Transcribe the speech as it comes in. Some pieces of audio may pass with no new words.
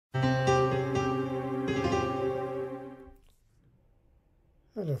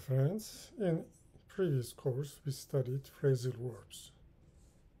Hello friends, in previous course we studied phrasal verbs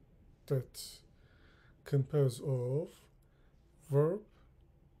that compose of verb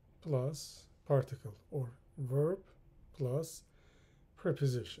plus particle or verb plus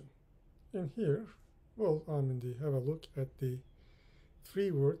preposition. In here we'll have a look at the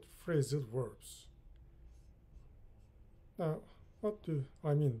three-word phrasal verbs. Now what do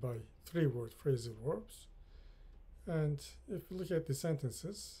I mean by three-word phrasal verbs? And if we look at the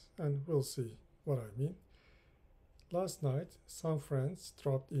sentences, and we'll see what I mean. Last night, some friends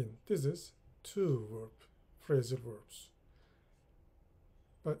dropped in. This is two-verb phrasal verbs.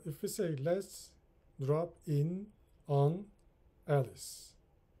 But if we say, let's drop in on Alice.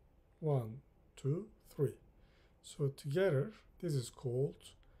 1, 2, 3. So together, this is called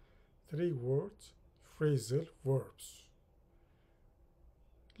three-word phrasal verbs.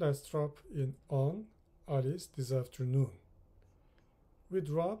 Let's drop in on Alice this afternoon. We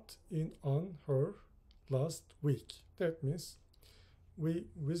dropped in on her last week. That means we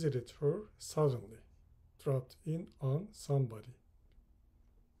visited her suddenly. Dropped in on somebody.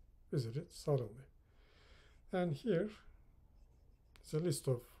 Visited suddenly. And here is a list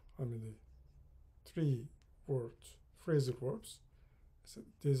of the three-word phrasal verbs. So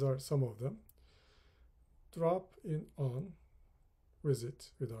these are some of them. Drop in on,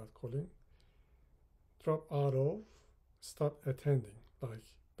 visit without calling. Drop out of, stop attending, like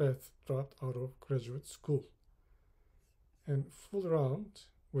Beth dropped out of graduate school. And fool around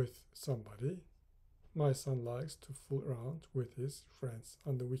with somebody. My son likes to fool around with his friends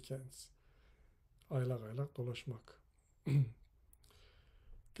on the weekends. Aylak aylak dolaşmak.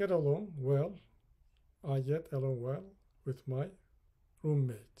 Get along well. I get along well with my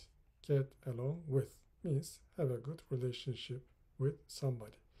roommate. Get along with means have a good relationship with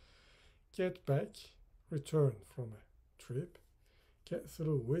somebody. Get back, return from a trip. Get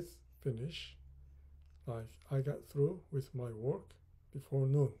through with, finish. Like I got through with my work before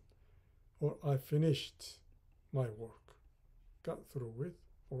noon. Or I finished my work. Got through with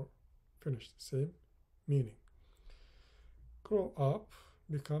or finished. Same meaning. Grow up,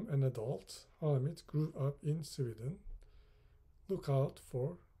 become an adult. Hamid grew up in Sweden. Look out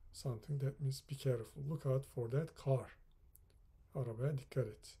for something, that means be careful. Look out for that car. Arabaya dikkat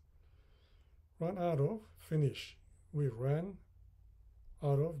et. Run out of, finish. We ran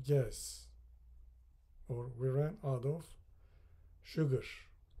out of gas. Or we ran out of sugar.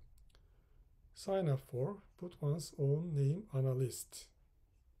 Sign up for, put one's own name on a list.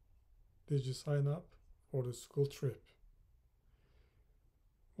 Did you sign up for the school trip?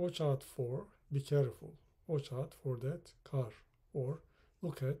 Watch out for, be careful. Watch out for that car. Or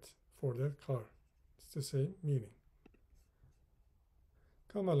look at for that car. It's the same meaning.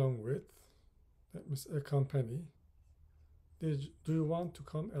 Come along with, that means accompany. Do you want to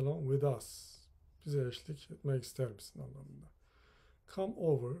come along with us? Bize eşlik etmek ister misin anlamında. Come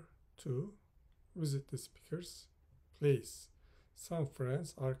over to, visit the speaker's place. Some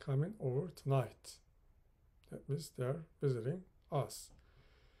friends are coming over tonight. That means they are visiting us.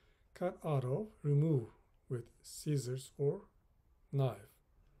 Cut out of, remove with scissors or knife.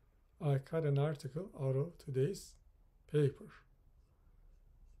 I cut an article out of today's paper.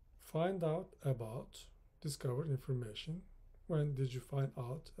 Find out about, discover information. When did you find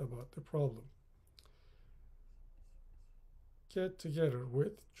out about the problem? Get together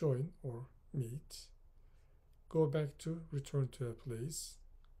with, join or meet. Go back to, return to a place.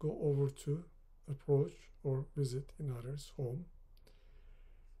 Go over to, approach or visit another's home.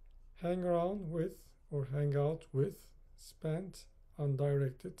 Hang around with or hang out with, spend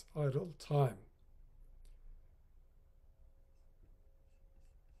undirected idle time.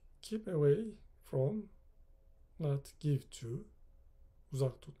 Keep away from, not give to,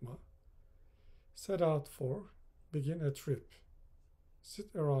 uzak tutma. Set out for, begin a trip.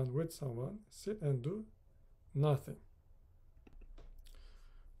 Sit around with someone, sit and do nothing.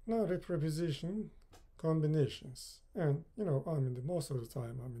 Now the preposition combinations. And most of the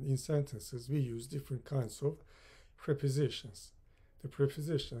time, in sentences we use different kinds of prepositions. The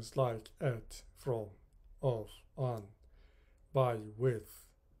prepositions like at, from, of, on, by, with,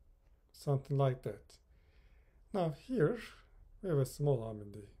 something like that. Now here we have a small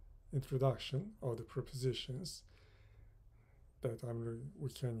the introduction of the prepositions that we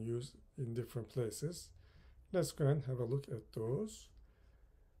can use in different places. Let's go and have a look at those.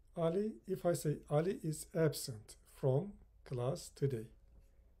 Ali, if I say Ali is absent from class today.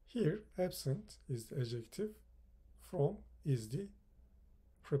 Here absent is the adjective, from is the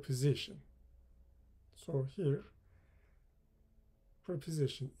preposition. So here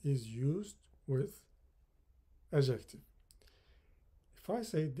preposition is used with adjective. If I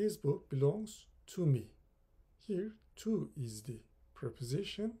say this book belongs to me, here to is the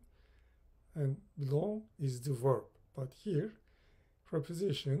preposition and belong is the verb. But here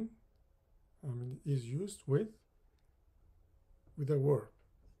preposition is used with a verb.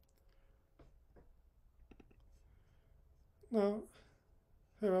 Now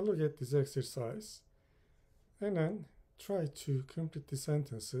have a look at this exercise and then try to complete the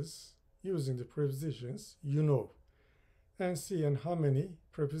sentences using the prepositions you know and see how many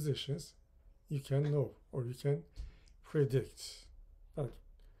prepositions you can know or you can predict. But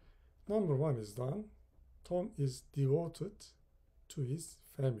number 1 is done. Tom is devoted to his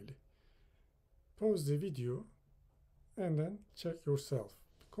family. Pause the video and then check yourself.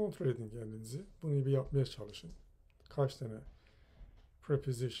 Kontrol edin kendinizi. Bunu bir yapmaya çalışın. Kaç tane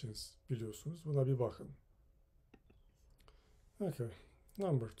prepositions biliyorsunuz? Buna bir bakın. Okay.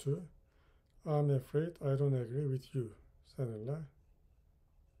 Number 2. I'm afraid I don't agree with you. Seninle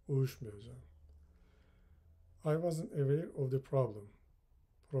uyuşmayacağım. I wasn't aware of the problem.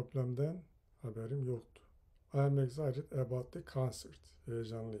 Problemden haberim yoktu. I am excited about the concert.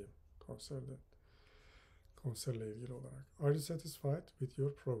 Heyecanlıyım konserle ilgili olarak. Are you satisfied with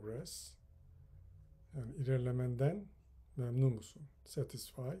your progress? Yani ilerlemenden memnun musun?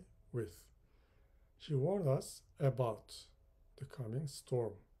 Satisfy with. She warned us about the coming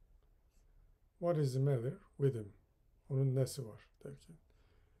storm. What is the matter with him? Onun nesi var derken.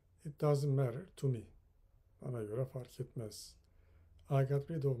 It doesn't matter to me. Bana göre fark etmez. I got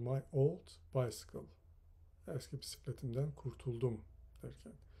rid of my old bicycle. Eski bisikletimden kurtuldum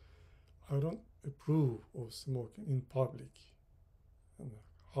derken. I don't approve of smoking in public. Yani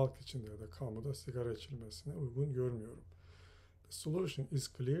halk içinde ya da kamuda sigara içilmesine uygun görmüyorum. The solution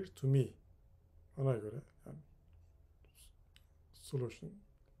is clear to me. Bana göre yani solution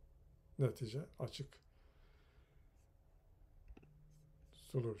netice açık.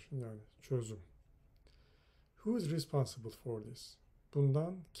 Solution yani çözüm. Who is responsible for this?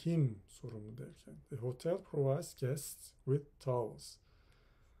 Bundan kim sorumlu derken. The hotel provides guests with towels.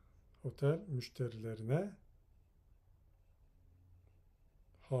 Otel müşterilerine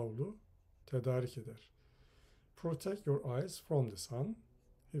havlu tedarik eder. Protect your eyes from the sun.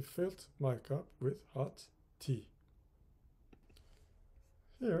 He filled my cup with hot tea.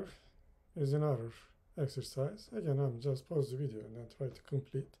 Here is another exercise. Again, I'm just pause the video and then try to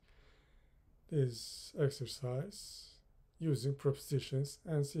complete this exercise using prepositions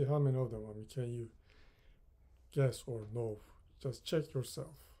and see how many of them can you guess or know. Just check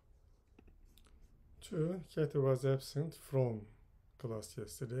yourself. 2. Katie was absent from class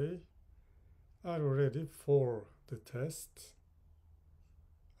yesterday. Are you ready for the test?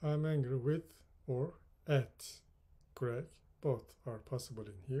 I'm angry with or at Greg. Both are possible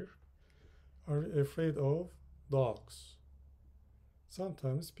in here. Are you afraid of dogs?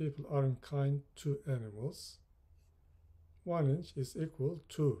 Sometimes people aren't kind to animals. 1 inch is equal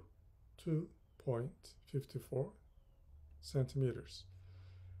to 2.54 centimeters.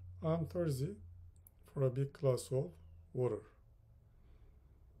 I'm thirsty for a big glass of water.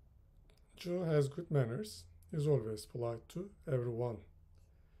 Joe has good manners. He's always polite to everyone.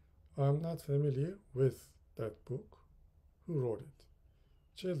 I'm not familiar with that book. Who wrote it?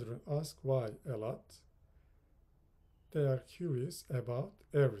 Children ask why a lot. They are curious about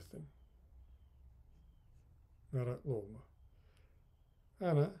everything. Meraklı olma.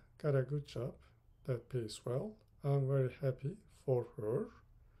 Anna got a good job that pays well. I'm very happy for her.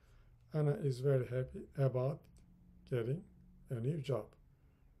 Anna is very happy about getting a new job.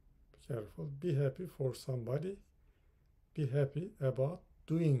 Be careful. Be happy for somebody. Be happy about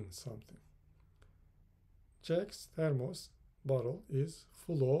doing something. Jack's thermos bottle is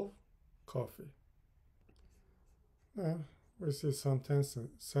full of coffee. Now we see some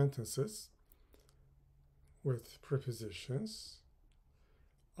sentences with prepositions.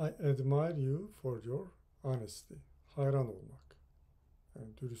 I admire you for your honesty. Hayran olmak.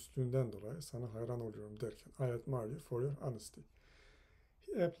 Yani dürüstlüğünden dolayı sana hayran oluyorum derken. I admire you for your honesty.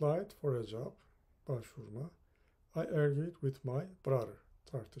 He applied for a job. Başvurma. I argued with my brother.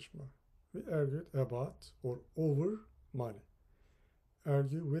 Tartışma. We argued about or over money.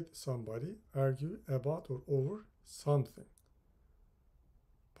 Argue with somebody. Argue about or over something.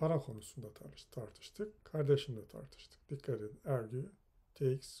 Para konusunda tartıştık. Kardeşimle tartıştık. Dikkat edin. Argue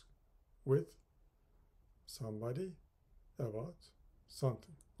takes with somebody about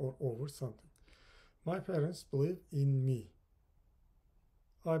something or over something. My parents believe in me.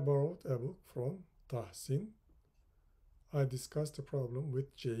 I borrowed a book from Tahsin. I discussed the problem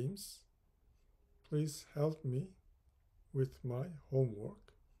with James. Please help me with my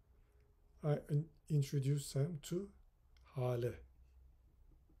homework. I introduced Sam to Hale.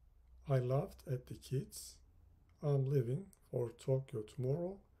 I laughed at the kids. I'm leaving for Tokyo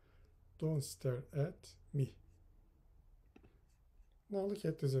tomorrow. Don't stare at me. Now look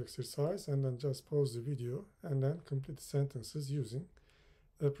at this exercise and then just pause the video and then complete the sentences using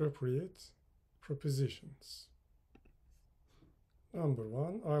appropriate prepositions. Number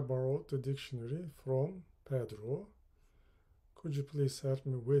 1, I borrowed the dictionary from Pedro. Could you please help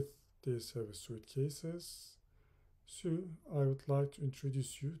me with these heavy suitcases? Sue, I would like to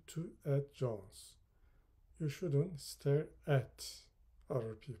introduce you to Ed Jones. You shouldn't stare at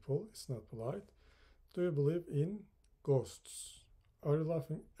other people. It's not polite. Do you believe in ghosts? Are you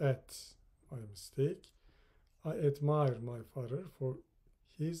laughing at my mistake? I admire my father for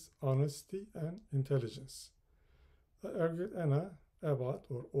his honesty and intelligence. I argued Anna about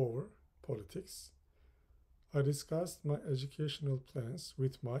or over politics. I discussed my educational plans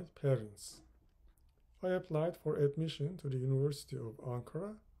with my parents. I applied for admission to the University of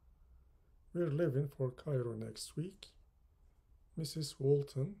Ankara. We're leaving for Cairo next week. Mrs.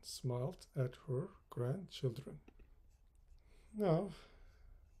 Walton smiled at her grandchildren. Now,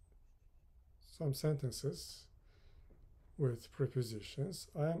 some sentences with prepositions.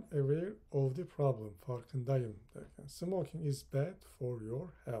 I am aware of the problem. Farkındayım derken. Smoking is bad for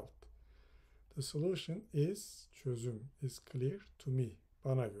your health. The solution is, çözüm is clear to me,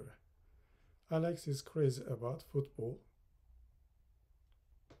 bana göre. Alex is crazy about football.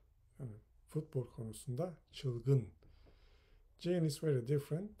 Yani futbol konusunda çılgın. Jane is very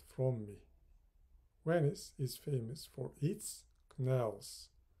different from me. Venice is famous for its canals.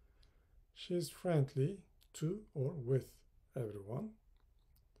 She is friendly to or with everyone.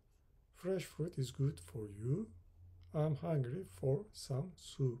 Fresh fruit is good for you. I'm hungry for some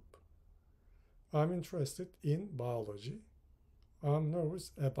soup. I'm interested in biology. I'm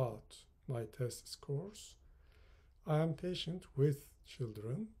nervous about my test scores. I am patient with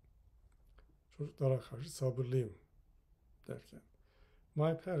children. Çocuklara karşı sabırlıyım derken.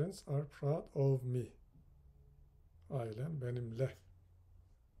 My parents are proud of me. Ailem benimle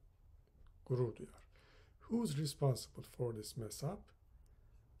gurur duyar. Who's responsible for this mess up?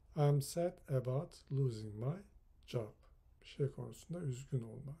 I'm sad about losing my job. Bir şey konusunda üzgün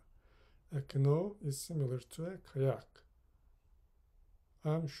olma. A canoe is similar to a kayak.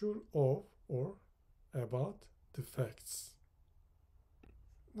 I'm sure of or about the facts.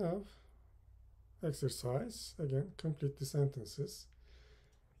 Now, exercise. Again, complete the sentences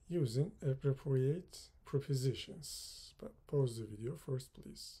using appropriate prepositions. But pause the video first,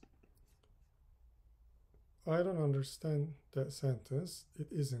 please. I don't understand that sentence. It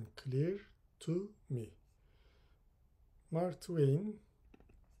isn't clear to me. Mark Twain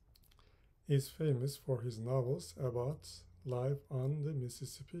is famous for his novels about life on the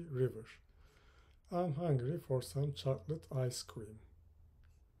Mississippi River. I'm hungry for some chocolate ice cream.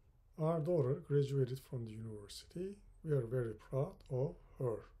 Our daughter graduated from the university. We are very proud of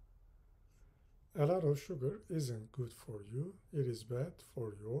her. A lot of sugar isn't good for you. It is bad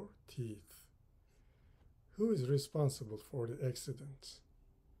for your teeth. Who is responsible for the accident?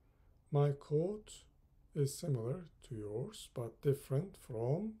 My coat is similar to yours, but different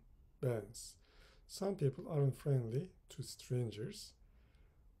from Ben's. Some people aren't friendly to strangers.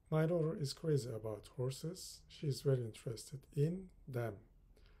 My daughter is crazy about horses. She is very interested in them.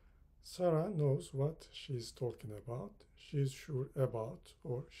 Sarah knows what she is talking about. She is sure about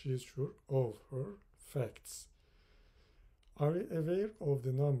or she is sure of her facts. Are you aware of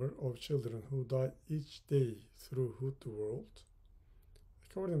the number of children who die each day throughout the world?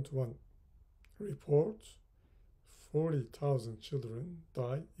 According to one report, 40,000 children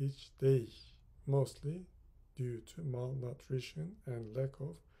die each day, mostly due to malnutrition and lack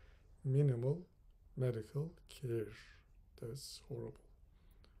of minimal medical care. That's horrible.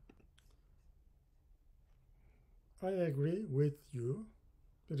 I agree with you.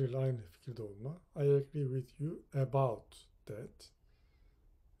 Biriyle aynı fikirde olma. I agree with you about that.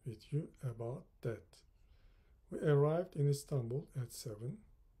 With you about that. We arrived in Istanbul at 7.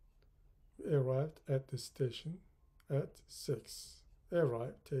 We arrived at the station at 6.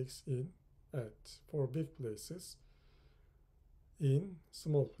 Arrive takes in at. For big places, in.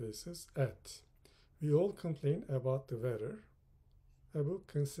 Small places, at. We all complain about the weather. A book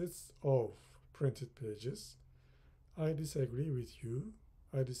consists of printed pages. I disagree with you.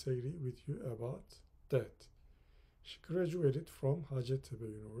 I disagree with you about that. She graduated from Hacettepe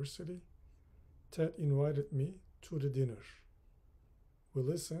University. Ted invited me to the dinner. We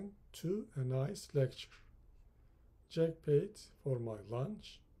listened to a nice lecture. Jack paid for my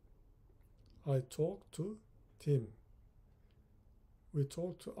lunch. I talked to Tim. We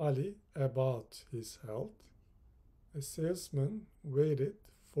talked to Ali about his health. A salesman waited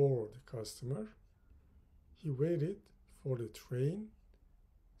for the customer. He waited for the train.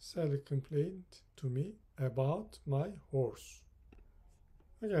 Sally complained to me about my horse.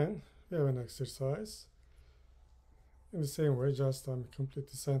 Again, we have an exercise. In the same way, just complete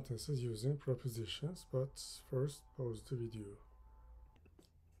the sentences using prepositions, but first pause the video.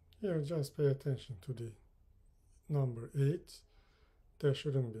 Here, just pay attention to the number 8. There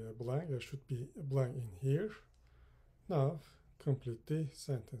shouldn't be a blank, there should be a blank in here. Now, complete the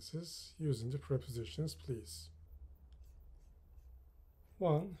sentences using the prepositions, please.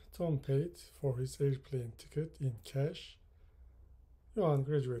 1. Tom paid for his airplane ticket in cash. Johan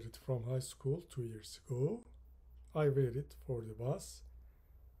graduated from high school 2 years ago. I waited for the bus.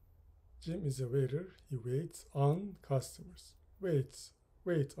 Jim is a waiter. He waits on customers.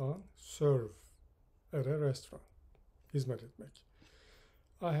 Wait on, serve at a restaurant. Hizmet etmek.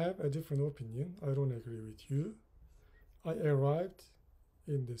 I have a different opinion. I don't agree with you. I arrived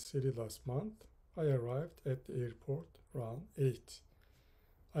in the city last month. I arrived at the airport around 8.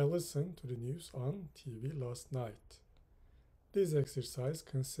 I listened to the news on TV last night. This exercise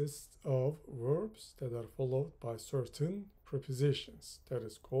consists of verbs that are followed by certain prepositions that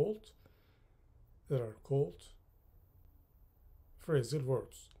are called phrasal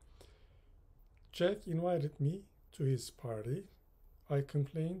verbs. Jack invited me to his party. I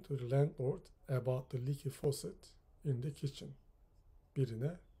complained to the landlord about the leaky faucet in the kitchen.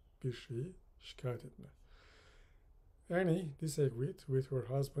 Birine bir şeyi şikayet etme. Annie disagreed with her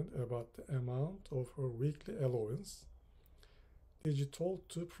husband about the amount of her weekly allowance. Did you talk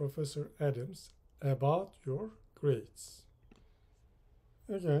to Professor Adams about your grades?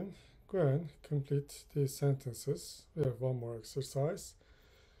 Again, go and complete the sentences. We have one more exercise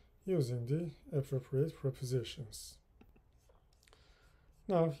using the appropriate prepositions.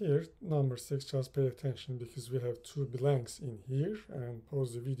 Now here, number 6, just pay attention because we have 2 blanks in here, and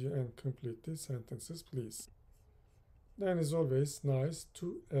pause the video and complete the sentences, please. Dan is always nice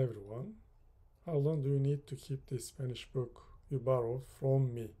to everyone. How long do you need to keep the Spanish book you borrowed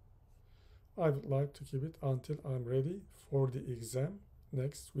from me? I would like to keep it until I'm ready for the exam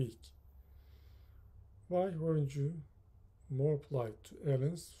next week. Why weren't you more polite to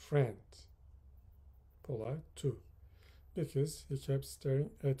Ellen's friend? Polite too. Because he kept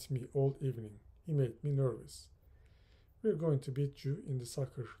staring at me all evening. He made me nervous. We're going to beat you in the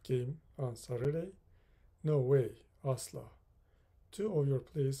soccer game on Saturday? No way, asla. 2 of your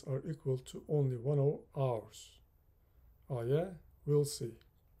plays are equal to only 1 of ours. Oh yeah? We'll see.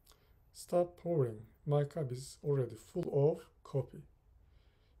 Stop pouring. My cup is already full of coffee.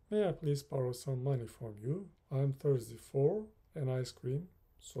 May I please borrow some money from you? I'm thirsty for an ice cream,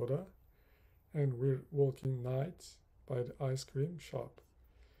 soda, and we're walking night by the ice cream shop.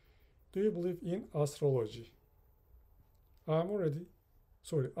 Do you believe in astrology? I'm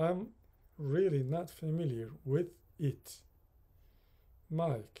really not familiar with it.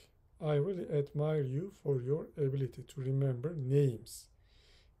 Mike, I really admire you for your ability to remember names.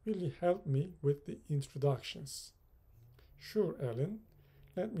 Will you help me with the introductions? Sure, Ellen.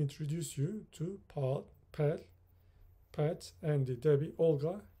 Let me introduce you to Paul, Pat, Andy, Debbie,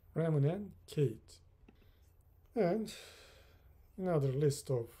 Olga, Ramon, and Kate. And another list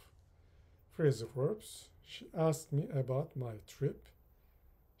of phrasal verbs. She asked me about my trip.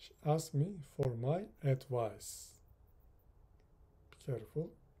 She asked me for my advice. Be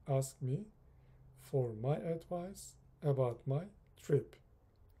careful. Ask me for my advice about my trip.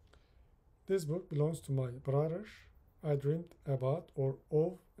 This book belongs to my brother. I dreamed about or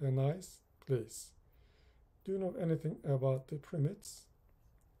of a nice place. Do you know anything about the primates?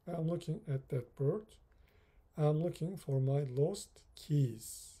 I'm looking at that bird. I'm looking for my lost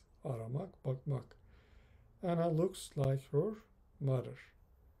keys. Aramak, bakmak. Anna looks like her mother.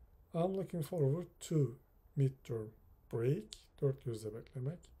 I'm looking forward to midterm break. 4 gözle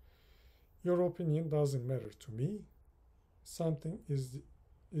beklemek. Your opinion doesn't matter to me. Something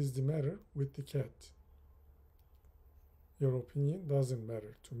is the matter with the cat. Your opinion doesn't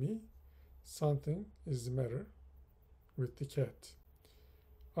matter to me. Something is the matter with the cat.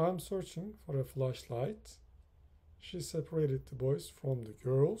 I'm searching for a flashlight. She separated the boys from the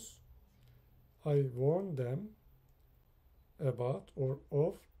girls. I warned them about or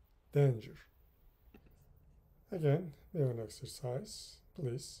of danger. Again, we have an exercise.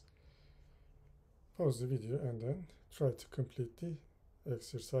 Please pause the video and then try to complete the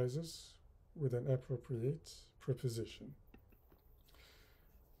exercises with an appropriate preposition.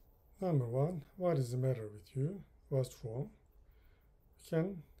 Number 1, what is the matter with you? What's wrong? We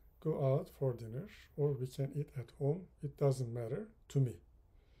can go out for dinner or we can eat at home. It doesn't matter to me.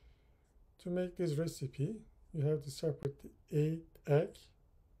 To make this recipe, you have to separate the 8 egg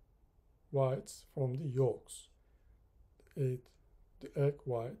whites from the yolks. Ate the egg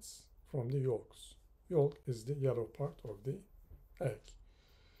whites from the yolks. Yolk is the yellow part of the egg.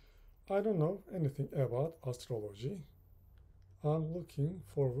 I don't know anything about astrology. I'm looking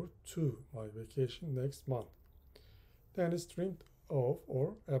forward to my vacation next month. Dennis dreamed of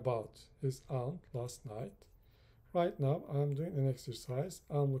or about his aunt last night. Right now I'm doing an exercise.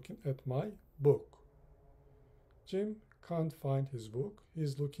 I'm looking at my book. Jim can't find his book.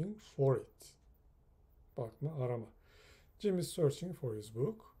 He's looking for it. Bakma, arama. Jim is searching for his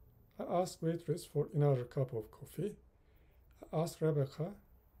book. I asked waitress for another cup of coffee. I asked Rebecca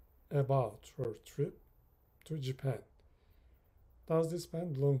about her trip to Japan. Does this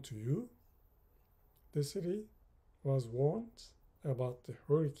pen belong to you? The city was warned about the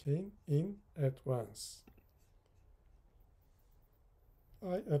hurricane in advance.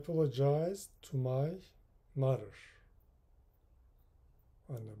 I apologized to my mother.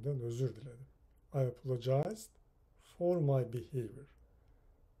 Annemden özür diledim. I apologized for my behavior.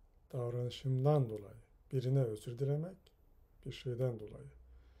 Davranışımdan dolayı. Birine özür dilemek, bir şeyden dolayı.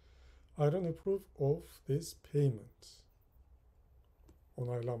 I don't approve of this payment.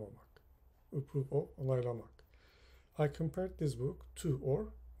 Onaylamamak. Approve of, onaylamak. I compared this book to or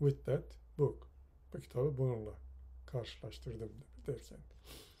with that book. Bu kitabı bununla karşılaştırdım derken.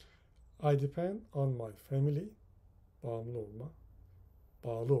 I depend on my family. Bağımlı olma.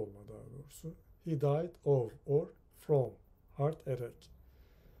 Bağlı olma daha doğrusu. He died of or from heart attack.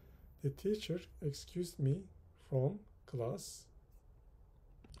 The teacher excused me from class.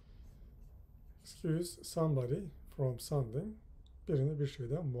 Excuse somebody from something. Birini bir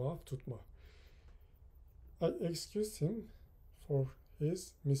şeyden muaf tutma. I excused him for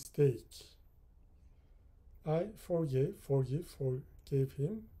his mistake. I forgave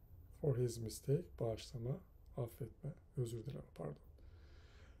him for his mistake. Bağışlama, affetme, özür dileme, pardon.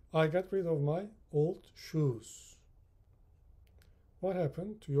 I got rid of my old shoes. What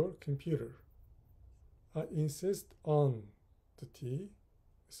happened to your computer? I insist on the tea.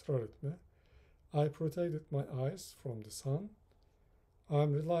 Israr etme. I protected my eyes from the sun.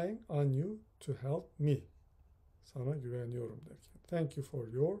 I'm relying on you to help me. Sana güveniyorum derken. Thank you for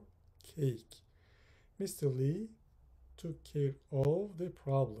your cake. Mr. Lee took care of the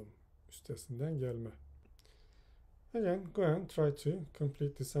problem. Üstesinden gelme. Again, go and try to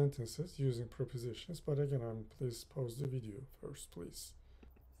complete the sentences using prepositions, but again, please pause the video first, please.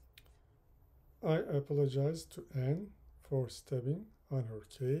 I apologize to Anne for stepping on her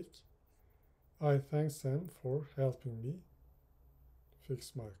cake. I thank Sam for helping me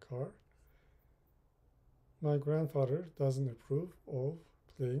fix my car. My grandfather doesn't approve of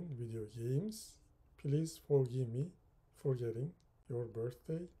playing video games. Please forgive me for forgetting your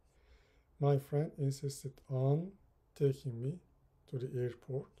birthday. My friend insisted on taking me to the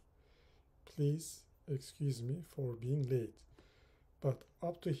airport. Please excuse me for being late. But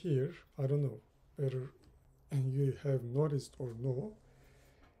up to here, I don't know whether you have noticed or no.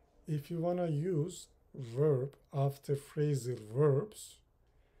 If you want to use verb after phrasal verbs,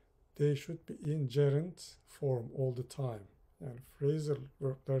 they should be in gerund form all the time. Yani phrasal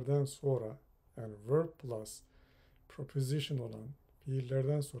verblerden sonra, yani verb plus preposition olan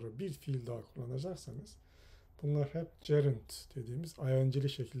fiillerden sonra bir fiil daha kullanacaksanız bunlar hep gerund dediğimiz ing'li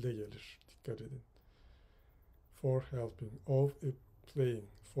şekilde gelir. Dikkat edin. For helping, of playing,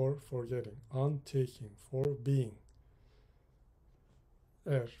 for forgetting, on taking, for being.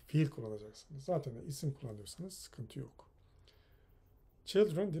 Eğer fiil kullanacaksınız. Zaten isim kullanıyorsanız sıkıntı yok.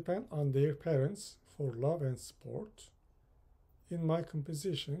 Children depend on their parents for love and sport. In my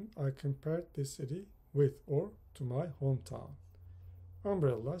composition, I compared the city with or to my hometown.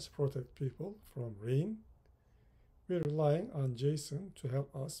 Umbrellas protect people from rain. We're relying on Jason to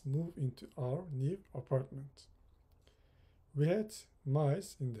help us move into our new apartment. We had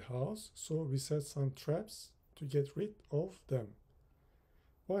mice in the house, so we set some traps to get rid of them.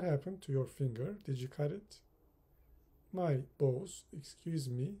 What happened to your finger? Did you cut it? My boss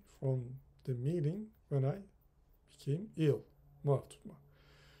excused me from the meeting when I became ill. Muaf tutma.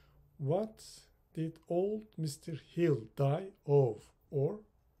 What did old Mr. Hill die of or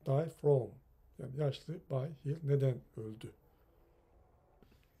die from? Yani yaşlı Bay Hill neden öldü?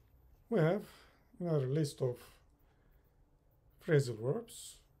 We have another list of phrasal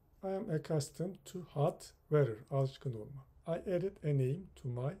verbs. I am accustomed to hot weather. Alışkın olma. I added a name to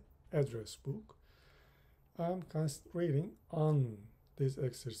my address book. I'm concentrating on this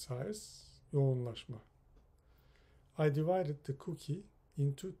exercise. Yoğunlaşma. I divided the cookie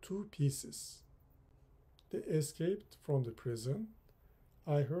into 2 pieces. They escaped from the prison.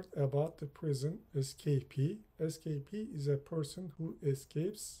 I heard about the prison escapee. Escapee is a person who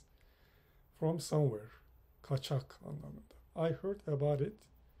escapes from somewhere. Kaçak anlamında. I heard about it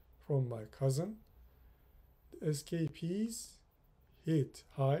from my cousin. The escapees hid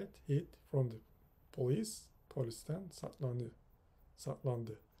from the police. Polisten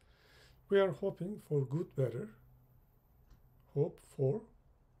saklandı. We are hoping for good weather. Hope for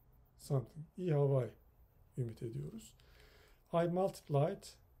something. İyi hava ümit ediyoruz. I multiplied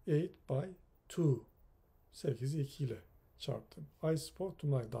 8 by 2. 8'i 2 ile çarptım. I spoke to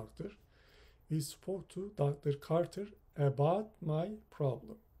my doctor. We spoke to Dr. Carter about my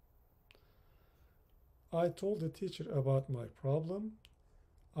problem. I told the teacher about my problem.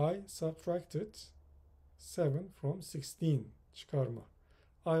 I subtracted 7 from 16. Çıkarma.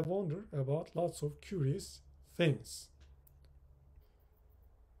 I wonder about lots of curious things.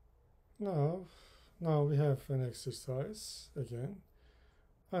 Now we have an exercise again.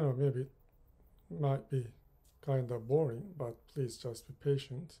 I know maybe it might be kind of boring, but please just be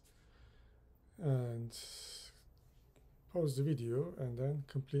patient and pause the video and then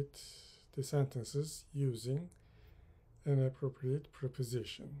complete the sentences using an appropriate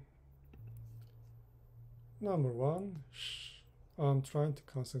preposition. Number 1, I'm trying to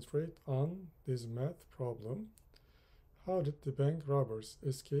concentrate on this math problem. How did the bank robbers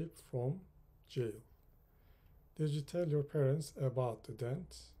escape from jail? Did you tell your parents about the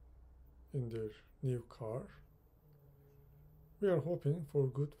dent in their new car? We are hoping for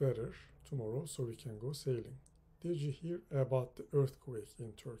good weather tomorrow so we can go sailing. Did you hear about the earthquake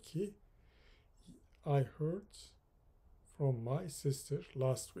in Turkey? I heard from my sister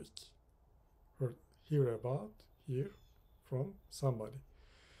last week. Hear from somebody.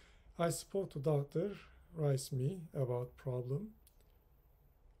 I spoke to doctor, writes me about problem.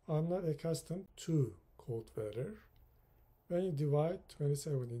 I'm not accustomed to cold weather. When you divide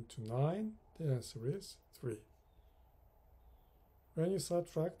 27 into 9, the answer is 3. When you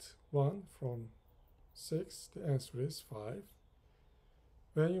subtract 1 from 6, the answer is 5.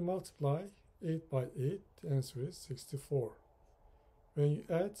 When you multiply 8 by 8, the answer is 64. When you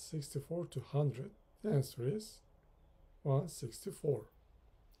add 64 to 100, the answer is 164.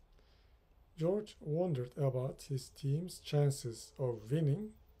 George wondered about his team's chances of winning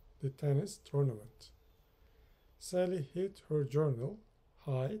the tennis tournament. Sally hid her journal,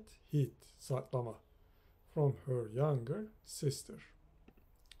 hid, saklama, from her younger sister.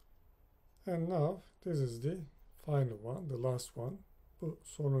 And now, this is the final one, the last one. Bu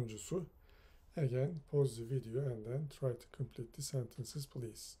sonuncusu. Again, pause the video and then try to complete the sentences,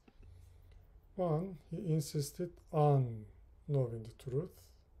 please. 1. He insisted on knowing the truth.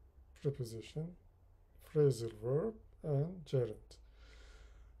 Preposition, phrasal verb, and gerund.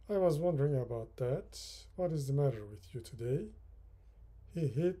 I was wondering about that. What is the matter with you today? He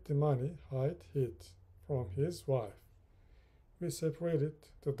hid the money, hid from his wife. We separated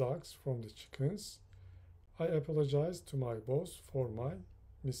the dogs from the chickens. I apologized to my boss for my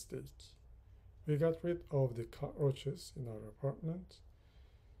mistake. We got rid of the cockroaches in our apartment.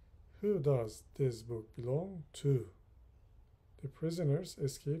 Who does this book belong to? The prisoners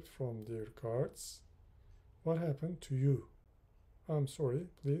escaped from their guards. What happened to you? I'm sorry,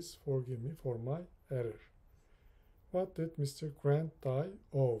 please forgive me for my error. What did Mr. Grant die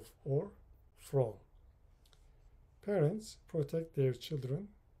of or from? Parents protect their children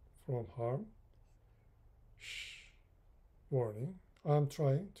from harm. Warning, I'm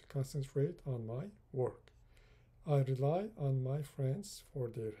trying to concentrate on my work. I rely on my friends for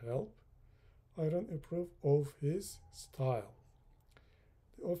their help. I don't approve of his style.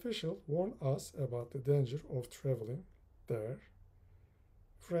 The official warned us about the danger of traveling there.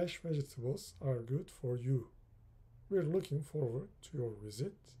 Fresh vegetables are good for you. We're looking forward to your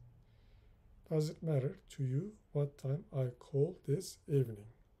visit. Does it matter to you what time I call this evening?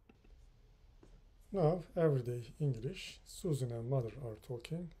 Now, everyday English. Susan and mother are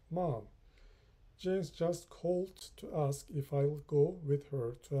talking. Mom, Jane's just called to ask if I'll go with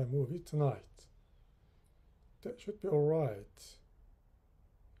her to a movie tonight. That should be all right.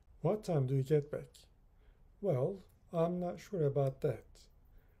 What time do you get back? Well, I'm not sure about that.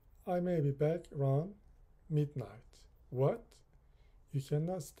 I may be back around midnight. What? You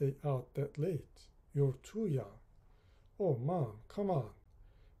cannot stay out that late. You're too young. Oh, Mom, come on.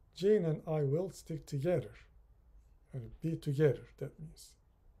 Jane and I will stick together. And be together, that means.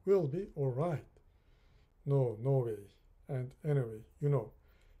 We'll be all right. No way. And anyway, you know,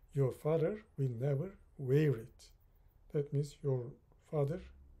 your father will never wear it. That means your father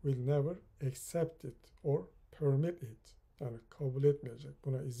will never accept it or permit it. Yani kabul etmeyecek,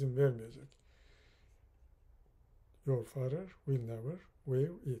 buna izin vermeyecek. Your father will never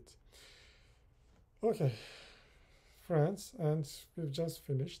wear it. Okay, friends, and we've just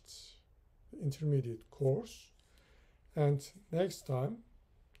finished intermediate course. And next time,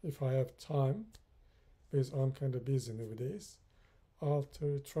 if I have time, because I'm kind of busy nowadays, I'll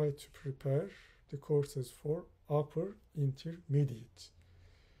try to prepare the courses for upper intermediate.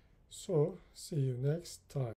 So see you next time.